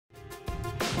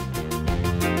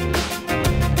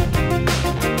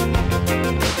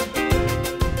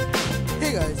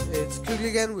Back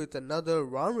again with another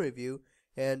ROM review,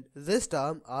 and this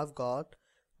time I've got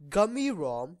Gummy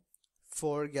ROM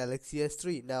for Galaxy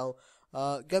S3. Now,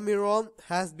 Gummy ROM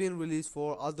has been released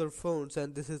for other phones,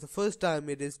 and this is the first time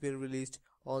it has been released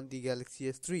on the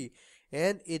Galaxy S3.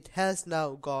 And it has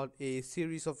now got a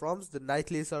series of ROMs. The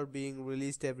nightlies are being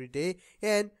released every day,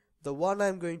 and the one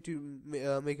I'm going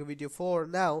to make a video for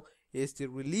now is the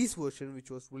release version,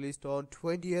 which was released on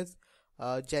 20th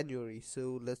January.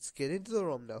 So let's get into the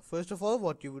ROM now. First of all,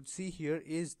 what you would see here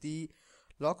is the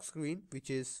lock screen, which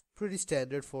is pretty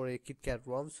standard for a KitKat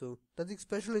ROM, so nothing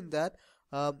special in that.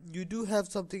 You do have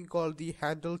something called the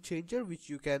handle changer,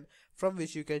 which you can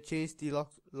change the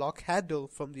lock handle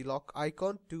from the lock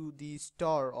icon to the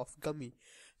star of Gummy.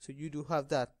 So you do have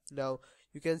that. Now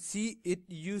you can see it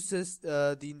uses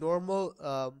the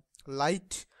normal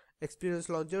light experience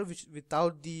launcher, which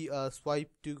without the swipe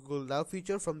to Google Now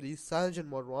feature from the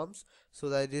CyanogenMod ROMs, so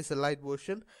that it is a light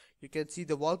version. You can see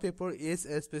the wallpaper is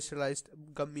a specialized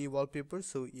Gummy wallpaper.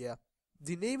 So yeah,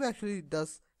 the name actually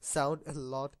does sound a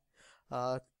lot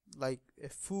like a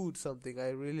food something. I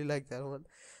really like that one.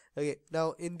 Okay,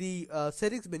 now in the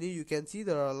settings menu, you can see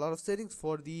there are a lot of settings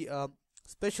for the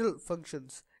special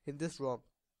functions in this ROM.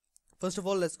 First of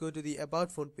all, let's go to the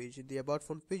About Phone page. In the About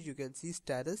Phone page, you can see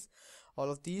status. All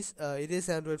of these, it is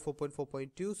Android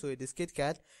 4.4.2, so it is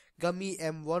KitKat. Gummy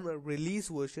M1 release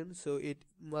version, so it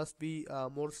must be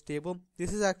more stable.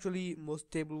 This is actually most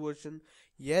stable version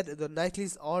yet. The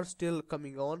nightlies are still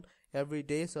coming on every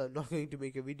day, so I'm not going to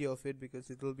make a video of it because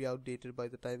it will be outdated by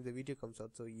the time the video comes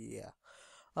out. So yeah.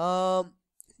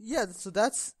 Yeah, so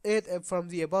that's it from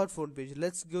the About Phone page.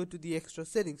 Let's go to the extra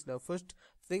settings now. First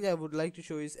thing I would like to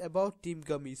show is about Team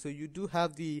Gummy. So you do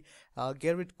have the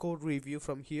Garrett code review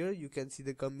from here. You can see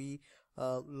the Gummy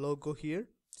logo here,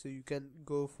 so you can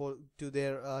go to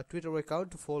their Twitter account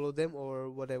to follow them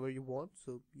or whatever you want.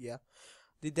 So yeah,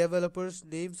 the developers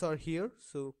names are here,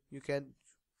 so you can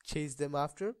chase them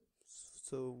after.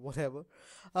 So whatever.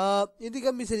 In the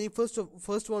Gummy setting,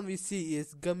 first one we see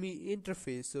is Gummy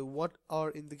interface. So what are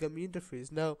in the Gummy interface?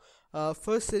 Now,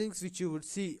 first settings which you would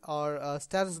see are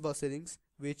status bar settings,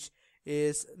 which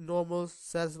is normal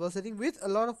status bar setting with a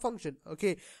lot of function.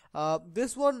 Okay,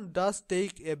 this one does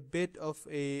take a bit of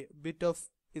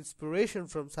inspiration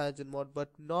from CyanogenMod,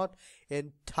 but not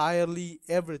entirely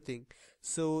everything.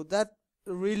 So that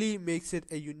really makes it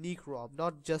a unique ROM,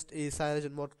 not just a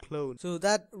CyanogenMod clone. So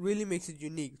that really makes it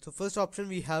unique. So first option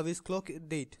we have is clock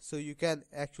date. So you can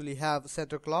actually have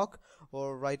center clock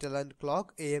or right aligned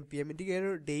clock, AM PM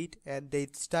indicator, date, and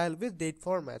date style with date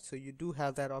format. So you do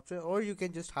have that option, or you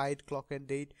can just hide clock and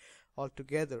date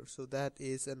altogether. So that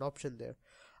is an option there.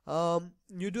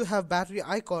 You do have battery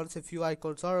icons. A few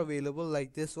icons are available,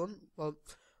 like this one.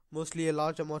 Mostly a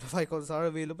large amount of icons are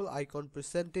available. Icon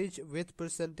percentage, with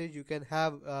percentage you can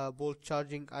have both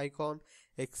charging icon,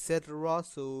 etc.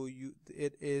 So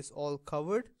it is all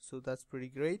covered, so that's pretty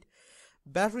great.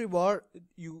 Battery bar,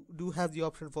 you do have the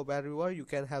option for battery bar. You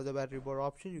can have the battery bar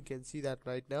option, you can see that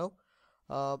right now.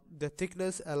 The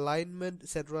thickness, alignment,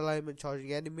 center alignment,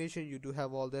 charging animation, you do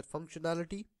have all that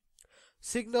functionality.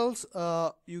 Signals,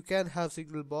 you can have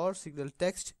signal bar, signal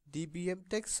text, dBm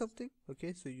text something.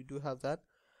 Okay, so you do have that.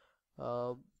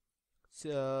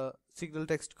 Signal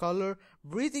text color,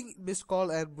 breathing missed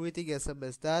call, and breathing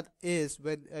SMS. That is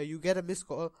when you get a missed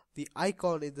call, the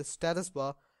icon in the status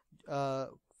bar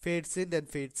fades in and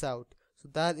fades out. So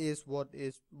that is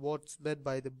what's meant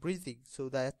by the breathing. So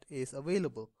that is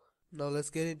available. Now let's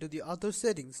get into the other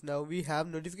settings. Now we have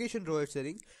notification drawer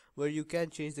setting, where you can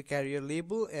change the carrier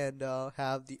label and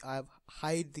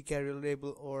hide the carrier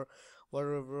label or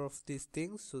whatever of these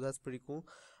things. So that's pretty cool.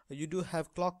 You do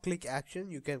have clock click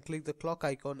action. You can click the clock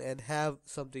icon and have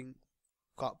something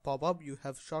pop up. You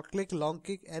have short click, long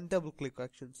click, and double click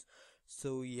actions.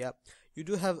 So yeah, you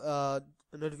do have a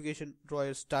notification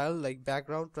drawer style, like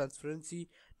background transparency,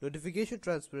 notification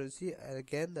transparency, and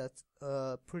again that's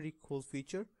a pretty cool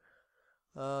feature.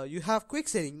 You have quick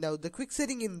setting. Now the quick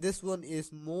setting in this one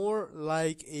is more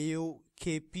like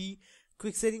AOKP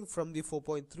quick setting from the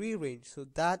 4.3 range. So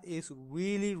that is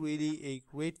really a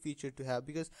great feature to have,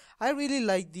 because I really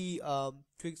like the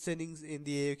quick settings in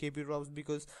the AOKP ROMs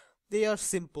because they are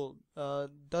simple,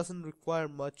 doesn't require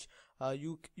much.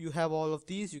 You have all of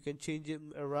these, you can change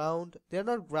them around. They are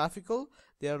not graphical,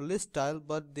 they are list style,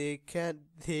 but they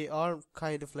are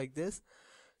kind of like this.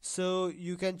 So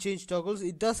you can change toggles.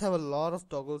 It does have a lot of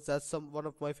toggles. That's one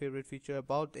of my favorite feature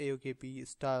about AOKP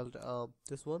styled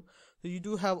this one. So you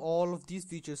do have all of these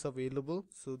features available,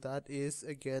 so that is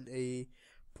again a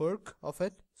perk of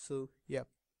it. So yeah,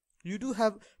 you do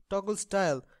have toggle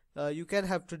style. You can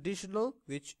have traditional,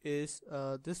 which is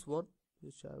this one.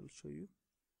 which I will show you.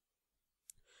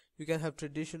 You can have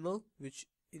traditional, which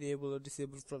enable or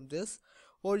disable from this,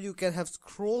 or you can have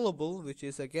scrollable, which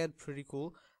is again pretty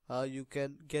cool. You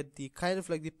can get the kind of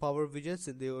like the power widgets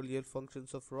in the earlier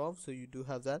functions of ROM, so you do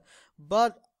have that.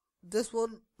 But this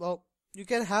one, well, you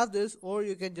can have this, or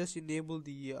you can just enable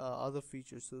the other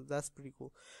features, so that's pretty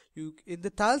cool. You in the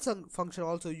tiles function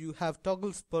also you have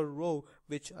toggles per row,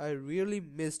 which I really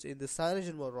missed in the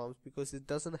CyanogenMod ROMs because it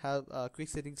doesn't have quick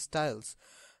settings tiles.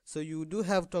 So you do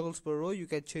have toggles per row. You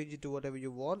can change it to whatever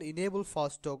you want. Enable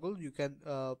fast toggle. You can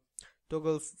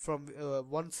toggle from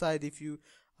one side. If you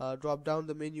drop down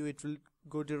the menu, it will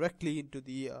go directly into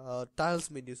the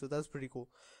tiles menu, so that's pretty cool.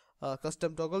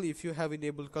 Custom toggle, if you have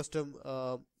enabled custom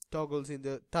toggles in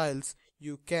the tiles,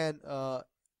 you can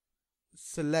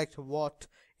select what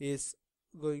is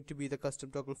going to be the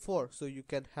custom toggle for, so you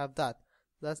can have that.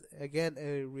 That's again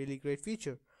a really great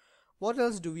feature. What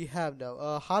else do we have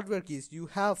now? Hardware keys. You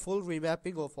have full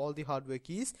remapping of all the hardware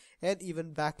keys and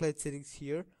even backlight settings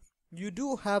here. You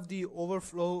do have the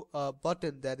overflow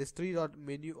button, that is 3-dot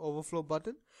menu overflow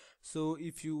button. So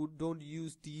if you don't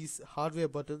use these hardware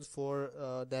buttons for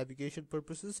navigation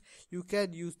purposes, you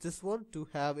can use this one to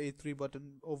have a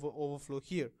 3-button overflow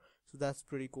here. So that's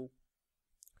pretty cool.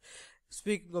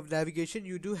 Speaking of navigation,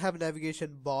 you do have a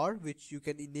navigation bar which you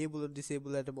can enable and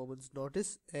disable at a moment's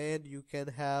notice, and you can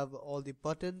have all the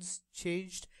buttons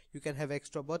changed. You can have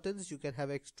extra buttons, you can have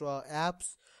extra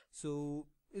apps, so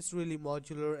it's really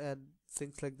modular and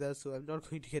things like that, so I'm not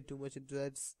going to get too much into that.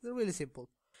 It's really simple.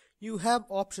 You have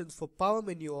options for power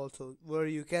menu also, where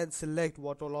you can select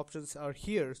what all options are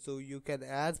here, so you can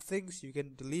add things, you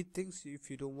can delete things if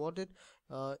you don't want it.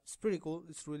 It's pretty cool,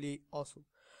 it's really awesome.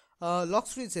 Lock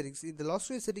screen settings. In the lock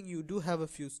screen setting, you do have a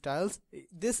few styles.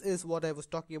 This is what I was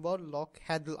talking about, lock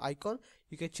handle icon.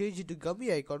 You can change it to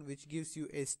Gummy icon, which gives you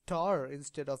a star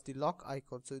instead of the lock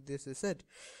icon. So this is it.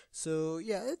 So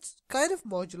yeah, it's kind of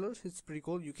modular. It's pretty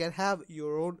cool. You can have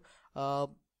your own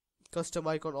custom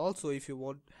icon also if you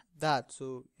want that,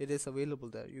 so it is available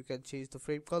there. You can change the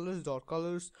frame colors, dot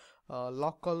colors,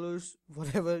 lock colors,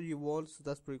 whatever you want, so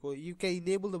that's pretty cool. You can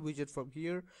enable the widget from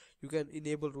here. You can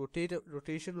enable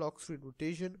rotation, lock screen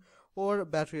rotation, or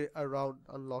battery around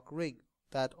unlock ring,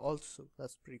 that also,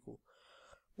 that's pretty cool.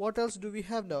 What else do we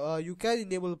have now? You can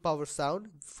enable power sound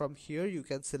from here. You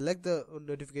can select the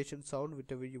notification sound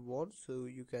whichever you want, so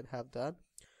you can have that.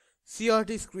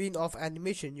 CRT screen of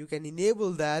animation, you can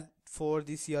enable that for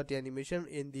the CRT animation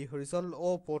in the horizontal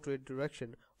or portrait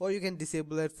direction, or you can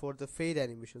disable it for the fade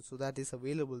animation, so that is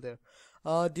available there.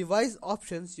 Device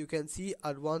options, you can see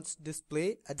advanced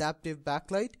display, adaptive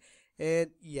backlight,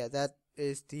 and yeah, that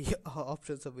is the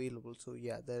options available. So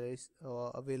yeah, there is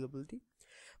availability.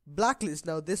 Blacklist,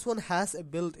 now this one has a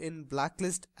built-in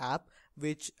blacklist app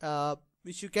which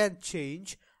you can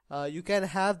change. You can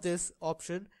have this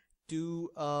option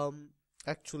to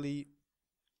actually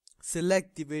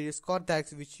select the various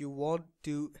contacts which you want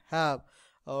to have,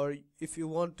 or if you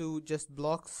want to just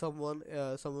block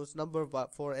someone's number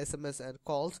for SMS and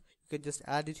calls, you can just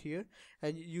add it here,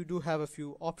 and you do have a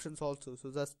few options also, so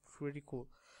that's pretty cool.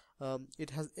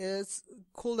 It's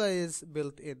cool that it is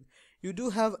built in. You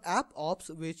do have app ops,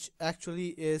 which actually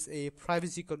is a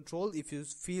privacy control. If you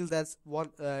feel that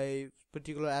a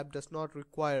particular app does not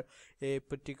require a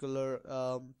particular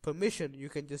permission, you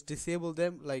can just disable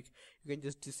them. Like you can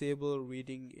just disable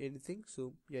reading anything.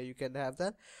 So yeah, you can have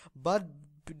that, but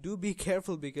do be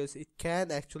careful because it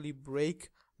can actually break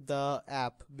the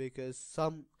app because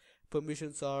some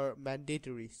permissions are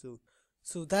mandatory.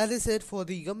 So that is it for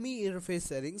the Gummy interface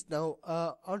settings. Now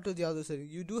onto the other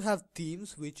settings. You do have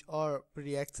themes which are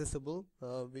pretty accessible,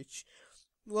 which,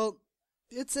 well,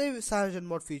 it's a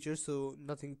CyanogenMod feature, so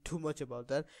nothing too much about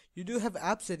that. You do have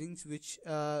app settings, which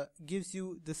gives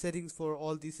you the settings for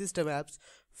all the system apps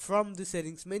from the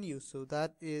settings menu, so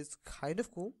that is kind of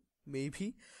cool,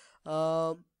 maybe.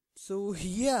 So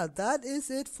yeah, that is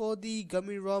it for the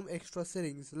Gummy ROM extra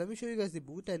settings. Let me show you guys the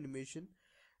boot animation.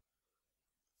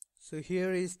 So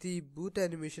here is the boot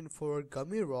animation for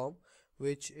Gummy ROM,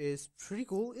 which is pretty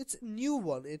cool. It's a new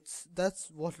one. That's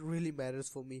what really matters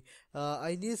for me.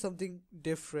 I need something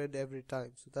different every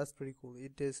time, so that's pretty cool.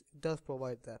 It does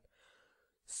provide that.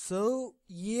 So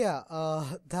yeah,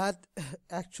 that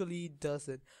actually does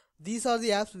it. These are the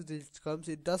apps with which it comes.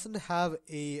 It doesn't have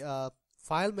a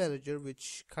file manager,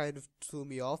 which kind of threw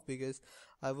me off because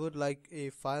I would like a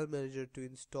file manager to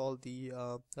install the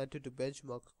Antutu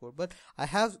benchmark score, but I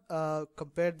have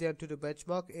compared the Antutu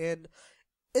benchmark and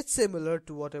it's similar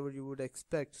to whatever you would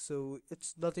expect, so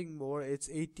it's nothing more. It's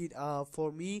 18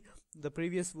 for me, the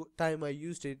previous time I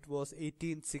used it was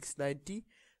 18690,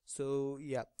 so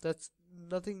yeah, that's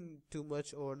nothing too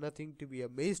much or nothing to be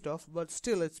amazed of, but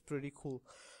still it's pretty cool.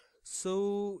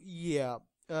 So yeah,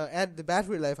 and the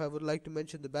battery life, I would like to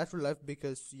mention the battery life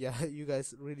because yeah, you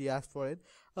guys really asked for it.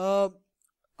 Um,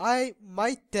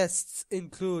 my tests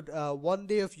include 1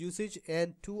 day of usage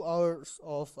and 2 hours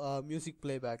of music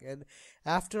playback, and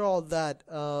after all that,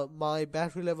 my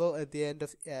battery level at the end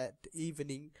of at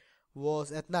evening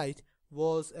was at night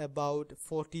was about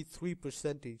 43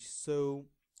 percentage. So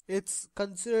it's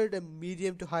considered a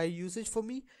medium to high usage for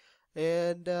me,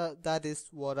 and that is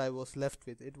what I was left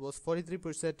with. It was 43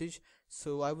 percentage,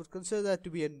 so I would consider that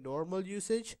to be a normal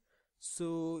usage.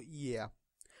 So yeah.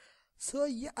 So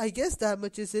yeah, I guess that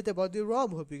much is it about the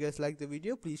ROM. Hope you guys like the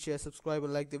video. Please share, subscribe,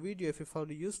 and like the video if you found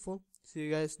it useful. See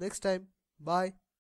you guys next time. Bye.